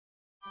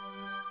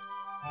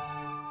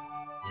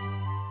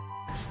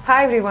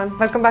Hi everyone,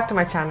 welcome back to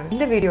my channel. In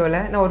this video,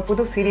 I will start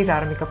a series.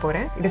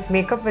 It is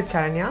Makeup with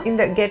Charanyaa. In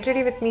the Get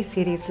Ready With Me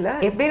series, how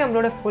we do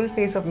a full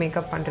face of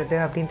makeup. This is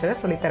a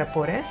 5-6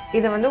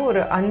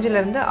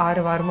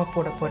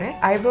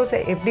 eyebrows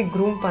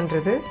groom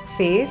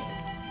face,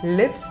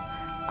 lips,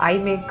 eye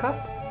makeup,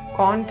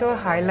 contour,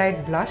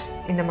 highlight, blush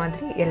இந்த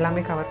மாதிரி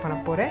எல்லாமே cover பண்ண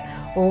போறேன்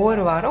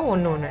ஒவ்வொரு வாரம்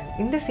ஒவ்வொரு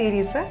இந்த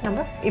சீரிஸை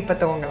நம்ம இப்ப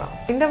துவங்கலாம்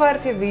இந்த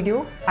வாரத்திய வீடியோ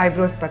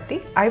ஐப்ரோஸ் பத்தி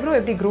ஐப்ரோ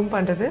எப்படி க்ரூம்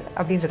பண்றது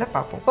அப்படின்றத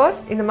பாப்போம்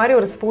ஃபர்ஸ்ட் இந்த மாதிரி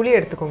ஒரு ஸ்பூலி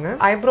எடுத்துக்கோங்க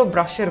ஐப்ரோ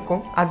பிரஷ்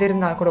இருக்கும் அது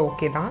இருந்தா கூட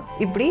ஓகே தான்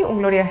இப்படி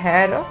உங்களுடைய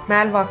ஹேரை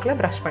மேல் வாக்குல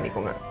பிரஷ்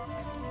பண்ணிக்கோங்க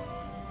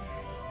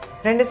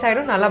ரெண்டு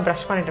சைடும் நல்லா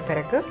பிரஷ் பண்ணிட்ட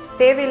பிறகு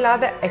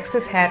தேவையில்லாத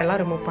எக்ஸஸ் ஹேர் எல்லாம்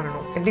ரிமூவ்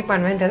பண்ணணும் எப்படி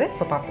பண்ணுவேன்றது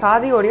இப்ப பாப்போம்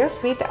காதியோட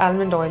ஸ்வீட்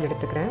ஆல்மண்ட் ஆயில்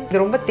எடுத்துக்கிறேன்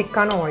இது ரொம்ப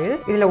திக்கான ஆயில்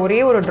இதுல ஒரே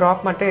ஒரு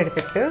டிராப் மட்டும்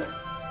எடுத்துட்டு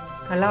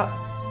நல்லா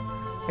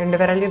ரெண்டு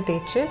விரலையும்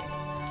தேய்ச்சு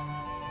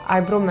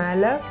ஐப்ரோ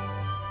மேல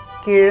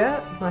கீழே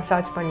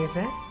மசாஜ்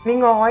பண்ணிடுறேன்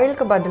நீங்க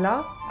ஆயிலுக்கு பதிலா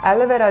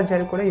ஆலோவேரா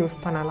ஜெல் கூட யூஸ்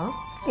பண்ணலாம்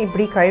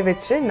இப்படி கை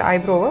வச்சு இந்த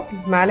ஐப்ரோவை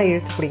மேலே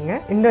இழுத்து பிடிங்க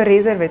இந்த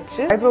ரேசர்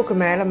வச்சு ஐப்ரோக்கு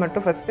மேலே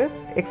மட்டும் ஃபர்ஸ்ட்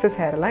எக்ஸஸ்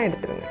ஹேர் எல்லாம்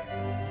எடுத்துருங்க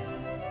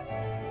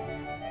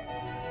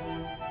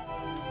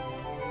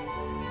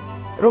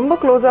ரொம்ப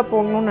க்ளோஸா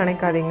போகணும்னு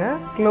நினைக்காதீங்க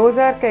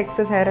க்ளோஸா இருக்க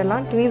எக்ஸஸ் ஹேர்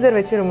எல்லாம் ட்வீசர்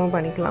வச்சு ரிமூவ்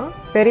பண்ணிக்கலாம்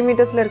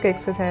பெரிமீட்டர்ஸ்ல இருக்க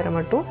எக்ஸஸ் ஹேரை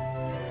மட்டும்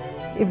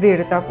இப்படி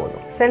எடுத்தா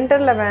போதும்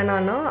சென்டர்ல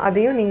வேணாம்னா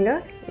அதையும் நீங்க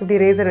இப்படி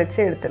ரேசர் வச்சு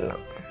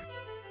எடுத்துடலாம்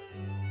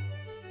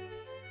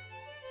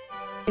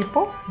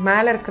இப்போ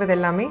மேல இருக்கிறது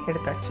எல்லாமே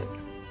எடுத்தாச்சு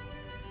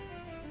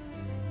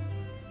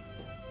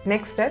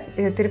நெக்ஸ்ட் ஸ்டெப்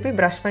இதை திருப்பி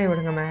பிரஷ் பண்ணி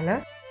விடுங்க மேல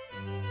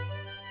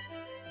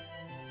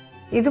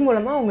இது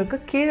மூலமா உங்களுக்கு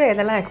கீழே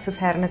எதெல்லாம் எக்ஸஸ்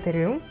ஹேர்னு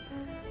தெரியும்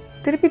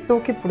திருப்பி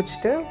தூக்கி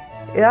பிடிச்சிட்டு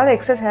ஏதாவது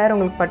எக்ஸஸ் ஹேர்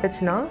உங்களுக்கு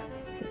பட்டுச்சுன்னா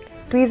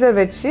ட்வீசர்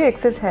வச்சு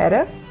எக்ஸஸ்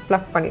ஹேரை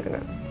ப்ளக் பண்ணிடுங்க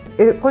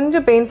இது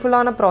கொஞ்சம்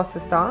பெயின்ஃபுல்லான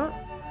ப்ராசஸ் தான்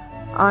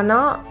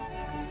ஆனால்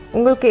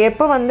உங்களுக்கு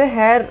எப்போ வந்து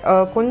ஹேர்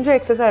கொஞ்சம்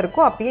எக்ஸஸாக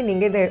இருக்கோ அப்பயே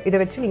நீங்கள் இதை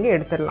வச்சு நீங்கள்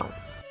எடுத்துடலாம்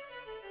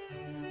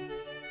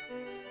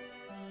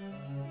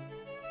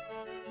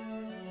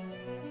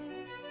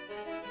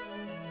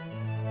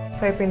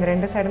ஸோ இப்போ இந்த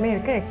ரெண்டு சைடுமே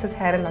இருக்க எக்ஸஸ்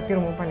ஹேர் எல்லாத்தையும்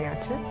ரிமூவ்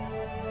பண்ணியாச்சு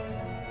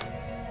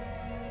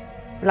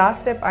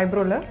லாஸ்ட் ஸ்டெப்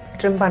ஐப்ரோல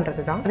ட்ரிம்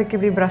பண்றது தான் அதுக்கு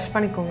இப்படி பிரஷ்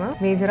பண்ணிக்கோங்க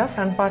மேஜரா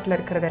ஃப்ரண்ட் பார்ட்ல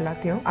இருக்கிறது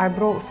எல்லாத்தையும்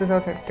ஐப்ரோ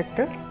சிசர்ஸ்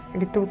எடுத்துக்கிட்டு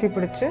இப்படி தூக்கி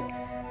பிடிச்சு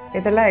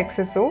எதெல்லாம்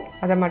எக்ஸஸோ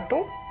அதை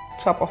மட்டும்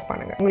சாப் ஆஃப்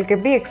பண்ணுங்க உங்களுக்கு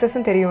எப்படி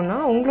எக்ஸஸ்ன்னு தெரியும்னா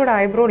உங்களோட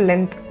ஐப்ரோ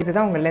லென்த்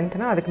இதுதான் உங்க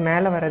லென்த்னா அதுக்கு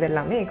மேலே வர்றது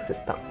எல்லாமே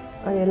எக்ஸஸ் தான்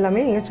அது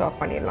எல்லாமே நீங்க சாப்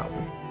பண்ணிடலாம்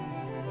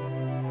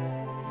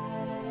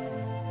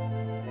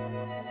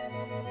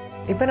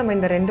இப்போ நம்ம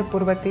இந்த ரெண்டு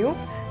புருவத்தையும்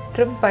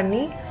ட்ரிம்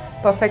பண்ணி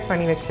பர்ஃபெக்ட்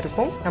பண்ணி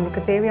வச்சிருக்கோம் நமக்கு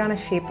தேவையான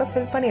ஷேப்பை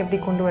ஃபில் பண்ணி எப்படி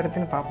கொண்டு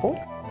வருதுன்னு பார்ப்போம்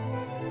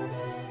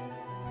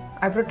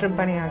ஐப்ரோ ட்ரிம்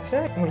பண்ணியாச்சு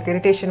உங்களுக்கு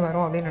இரிட்டேஷன்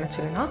வரும் அப்படின்னு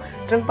நினச்சிங்கன்னா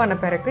ட்ரிம் பண்ண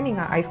பிறகு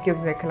நீங்கள் ஐஸ்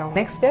கியூப்ஸ் வைக்கலாம்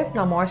நெக்ஸ்ட் ஸ்டெப்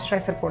நான்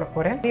மாய்ஸ்சரைசர் போட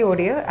போகிறேன்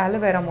இதோடைய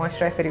ஆலோவேரா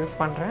மாய்ஸ்சரைசர் யூஸ்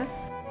பண்ணுறேன்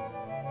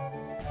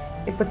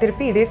இப்போ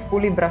திருப்பி இதே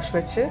ஸ்பூலி ப்ரஷ்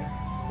வச்சு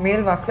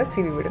மேல் வாக்கில்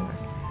சீவி விடுங்க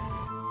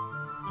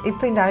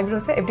இப்போ இந்த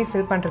ஐப்ரோஸை எப்படி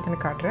ஃபில் பண்ணுறதுன்னு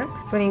காட்டுறேன்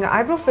ஸோ நீங்கள்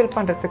ஐப்ரோ ஃபில்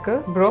பண்ணுறதுக்கு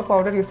ப்ரோ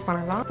பவுடர் யூஸ்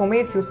பண்ணலாம்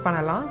பொமேட்ஸ் யூஸ்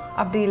பண்ணலாம்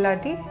அப்படி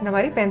இல்லாட்டி இந்த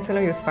மாதிரி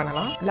பென்சிலும் யூஸ்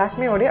பண்ணலாம்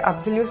லாக்மேயோடைய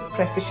absolute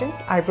precision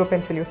eyebrow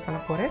pencil use பண்ண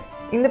போகிறேன்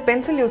இந்த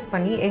பென்சில் யூஸ்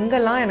பண்ணி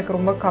எங்கெல்லாம் எனக்கு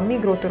ரொம்ப கம்மி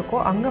க்ரோத் இருக்கோ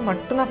அங்கே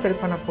மட்டும் தான்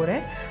ஃபில் பண்ண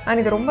போகிறேன்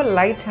அண்ட் இது ரொம்ப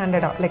லைட்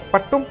ஹேண்டடாக லைக்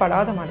பட்டும்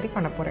படாத மாதிரி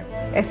பண்ண போகிறேன்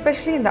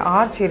எஸ்பெஷலி இந்த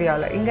ஆர்ச்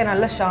ஏரியாவில் இங்கே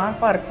நல்லா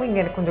ஷார்ப்பாக இருக்கும்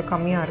இங்கே எனக்கு கொஞ்சம்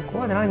கம்மியாக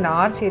இருக்கும் அதனால் இந்த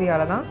ஆர்ச்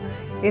ஏரியாவில் தான்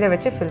இதை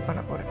வச்சு ஃபில்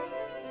பண்ண போகிறேன்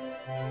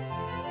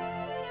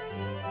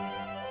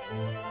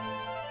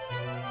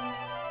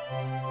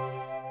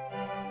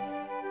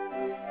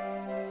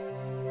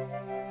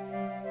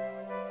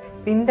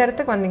இந்த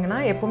இடத்துக்கு வந்தீங்கன்னா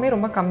எப்பவுமே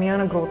ரொம்ப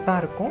கம்மியான க்ரோத் தான்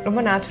இருக்கும் ரொம்ப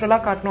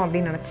நேச்சுரலாக காட்டணும்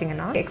அப்படின்னு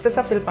நினச்சிங்கன்னா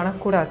எக்ஸஸாக ஃபில்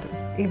பண்ணக்கூடாது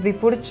இப்படி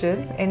பிடிச்சி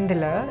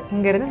எண்டில்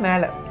இங்கேருந்து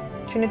மேலே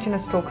சின்ன சின்ன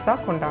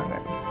ஸ்ட்ரோக்ஸாக கொண்டாங்க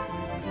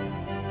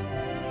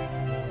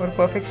ஒரு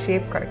பர்ஃபெக்ட்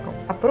ஷேப் கிடைக்கும்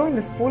அப்புறம்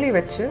இந்த ஸ்பூலி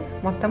வச்சு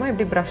மொத்தமாக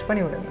இப்படி ப்ரஷ்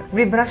பண்ணி விடுங்க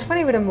இப்படி ப்ரஷ்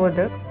பண்ணி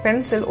விடும்போது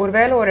பென்சில்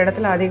ஒருவேளை ஒரு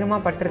இடத்துல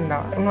அதிகமாக பட்டிருந்தா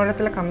இன்னொரு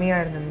இடத்துல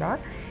கம்மியாக இருந்திருந்தா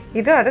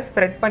இது அதை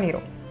ஸ்ப்ரெட்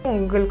பண்ணிடும்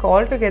உங்களுக்கு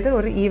ஆல் டுகெதர்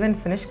ஒரு ஈவன்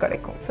ஃபினிஷ்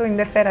கிடைக்கும் ஸோ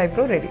இந்த சைட்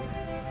ஐப்ரோ ரெடி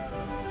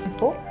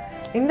இப்போது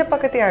இந்த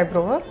பக்கத்து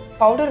ஐப்ரோவை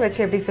பவுடர் வச்சு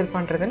எப்படி ஃபில்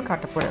பண்ணுறதுன்னு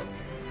காட்ட போகிறேன்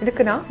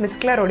இதுக்கு நான்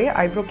மிஸ்க்லரோடைய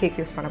ஐப்ரோ கேக்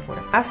யூஸ் பண்ண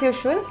போகிறேன் ஆஸ்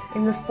யூஷுவல்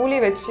இந்த ஸ்பூலி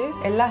வச்சு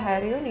எல்லா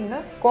ஹேரையும்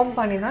நீங்கள் கோம்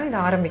பண்ணி தான் இதை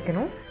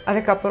ஆரம்பிக்கணும்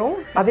அதுக்கப்புறம்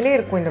அதிலே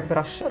இருக்கும் இந்த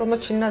ப்ரஷ் ரொம்ப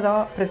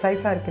சின்னதாக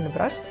ப்ரிசைஸாக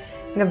இருக்குது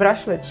இந்த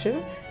ப்ரஷ் வச்சு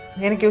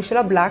எனக்கு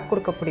யூஸ்வலாக பிளாக்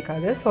கொடுக்க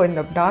பிடிக்காது ஸோ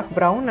இந்த டார்க்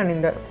ப்ரௌன் அண்ட்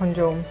இந்த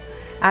கொஞ்சம்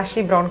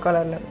ஆஷி ப்ரௌன்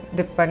கலரில்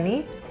டிப் பண்ணி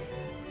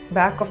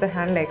back of the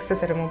handle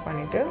excess remove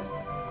பண்ணிவிட்டு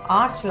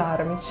ஆர்ச்சில்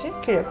ஆரம்பித்து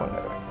கீழே கொண்டு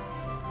வருவேன்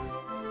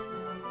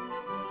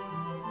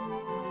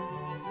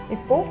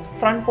இப்போ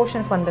ஃப்ரண்ட்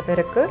போர்ஷனுக்கு வந்த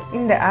பிறகு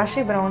இந்த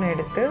ஆஷி ப்ரௌனை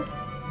எடுத்து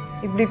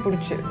இப்படி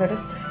பிடிச்சி தட்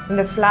இஸ்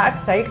இந்த ஃப்ளாட்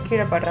சைட்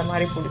கீழே படுற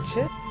மாதிரி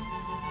பிடிச்சி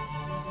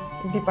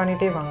இப்படி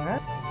பண்ணிகிட்டே வாங்க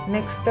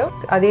நெக்ஸ்ட்டு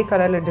அதே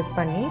கலரில் டிப்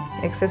பண்ணி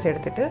எக்ஸஸ்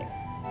எடுத்துகிட்டு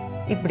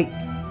இப்படி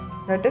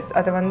தட் இஸ்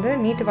அதை வந்து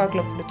நீட்டு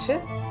வாக்கில் பிடிச்சி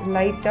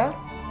லைட்டாக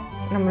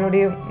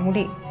நம்மளுடைய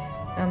முடி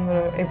நம்ம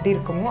எப்படி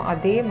இருக்குமோ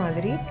அதே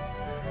மாதிரி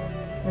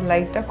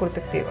லைட்டாக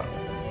கொடுத்துக்கிட்டே வாங்க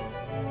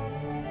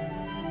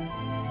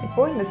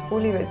இப்போ இந்த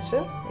ஸ்பூலி வச்சு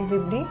இது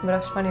இப்படி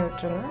ப்ரஷ் பண்ணி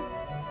விட்டுருங்க.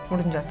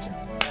 முடிஞ்சாச்சு.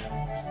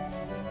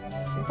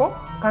 இப்போ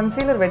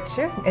கன்சீலர்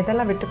வச்சு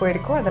எதெல்லாம் விட்டு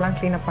போயிருக்கோ அதெல்லாம்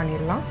க்ளீன் அப்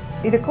பண்ணிடலாம்.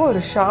 இதுக்கு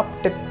ஒரு ஷார்ப்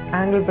டிப்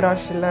ஆங்கிள்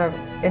ப்ரஷ் இல்லை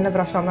என்ன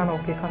ப்ரஷ்ஷாக இருந்தாலும்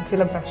ஓகே,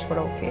 கன்சீலர் ப்ரஷ் கூட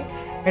ஓகே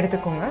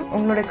எடுத்துக்கோங்க.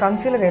 உங்களுடைய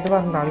கன்சீலர்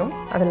எதுவாக இருந்தாலும்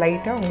அதை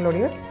லைட்டாக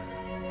உங்களுடைய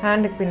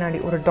ஹேண்டுக்கு பின்னாடி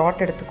ஒரு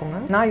டாட்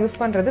எடுத்துக்கோங்க. நான் யூஸ்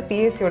பண்ணுறது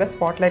பிஎஸ்சியோட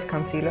ஸ்பாட்லைட்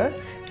கன்சீலர்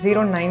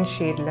 09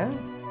 ஷேடில்.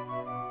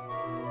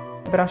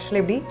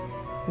 ப்ரஷ்ஷில் இப்படி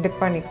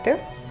டிப் பண்ணிக்கிட்டு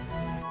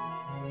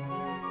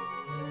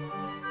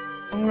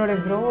உங்களோட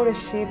ப்ரோவோட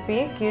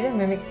ஷேப்பையே கீழே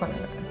மிமிக்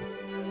பண்ணுங்கள்.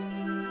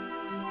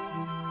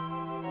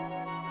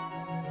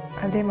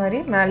 அதே மாதிரி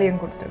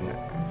மேலேயும் கொடுத்துருங்க.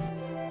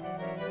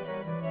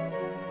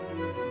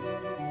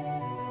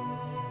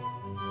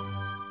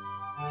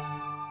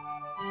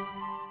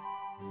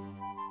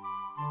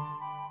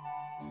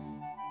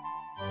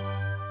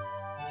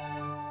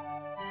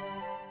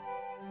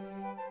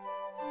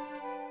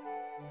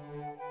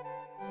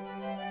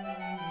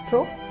 So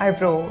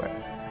eyebrow over.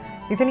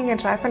 இது நீங்கள்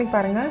ட்ரை பண்ணி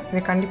பாருங்கள். இது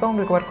கண்டிப்பாக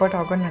உங்களுக்கு ஒர்க் அவுட்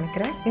ஆகும்னு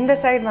நினைக்கிறேன். இந்த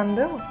சைடு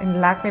வந்து இந்த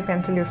லாக்மே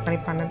பென்சில் யூஸ் பண்ணி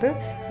பண்ணது,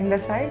 இந்த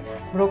சைடு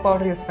ப்ரோ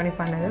பவுடர் யூஸ் பண்ணி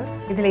பண்ணது.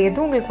 இதில்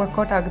எதுவும் உங்களுக்கு ஒர்க்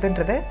அவுட்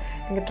ஆகுதுன்றதை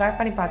நீங்கள் ட்ரை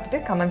பண்ணி பார்த்துட்டு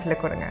கமெண்ட்ஸில்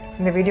கொடுங்க.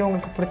 இந்த வீடியோ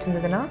உங்களுக்கு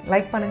பிடிச்சிருந்ததுன்னா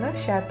லைக் பண்ணுங்கள்,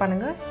 ஷேர்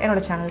பண்ணுங்கள்,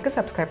 என்னோட சேனலுக்கு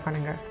சப்ஸ்கிரைப்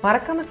பண்ணுங்கள்.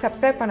 மறக்காமல்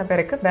சப்ஸ்கிரைப் பண்ண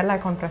பிறகு பெல்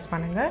ஐகான் ப்ரெஸ்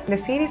பண்ணுங்கள். இந்த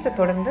சீரீஸை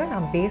தொடர்ந்து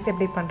நான் பேஸ்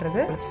எப்படி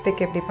பண்ணுறது,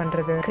 லிப்ஸ்டிக் எப்படி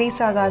பண்ணுறது,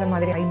 க்ரீஸ் ஆகாத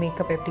மாதிரி ஐ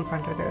மேக்கப் எப்படி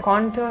பண்ணுறது,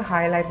 கான்டூர்,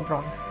 ஹைலைட்,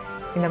 ப்ரான்ஸ்,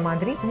 இந்த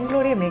மாதிரி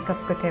உங்களுடைய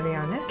மேக்கப்புக்கு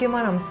தேவையான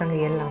முக்கியமான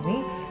அம்சங்கள் எல்லாமே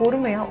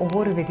பொறுமையாக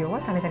ஒவ்வொரு வீடியோவாக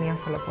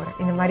தனித்தனியாக சொல்ல போகிறேன்.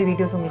 இந்த மாதிரி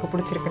வீடியோஸ் உங்களுக்கு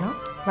பிடிச்சிருக்குன்னா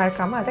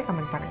மறக்காமல் அதை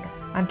கமெண்ட் பண்ணுங்கள்.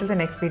 Until the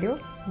next video,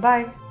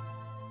 bye.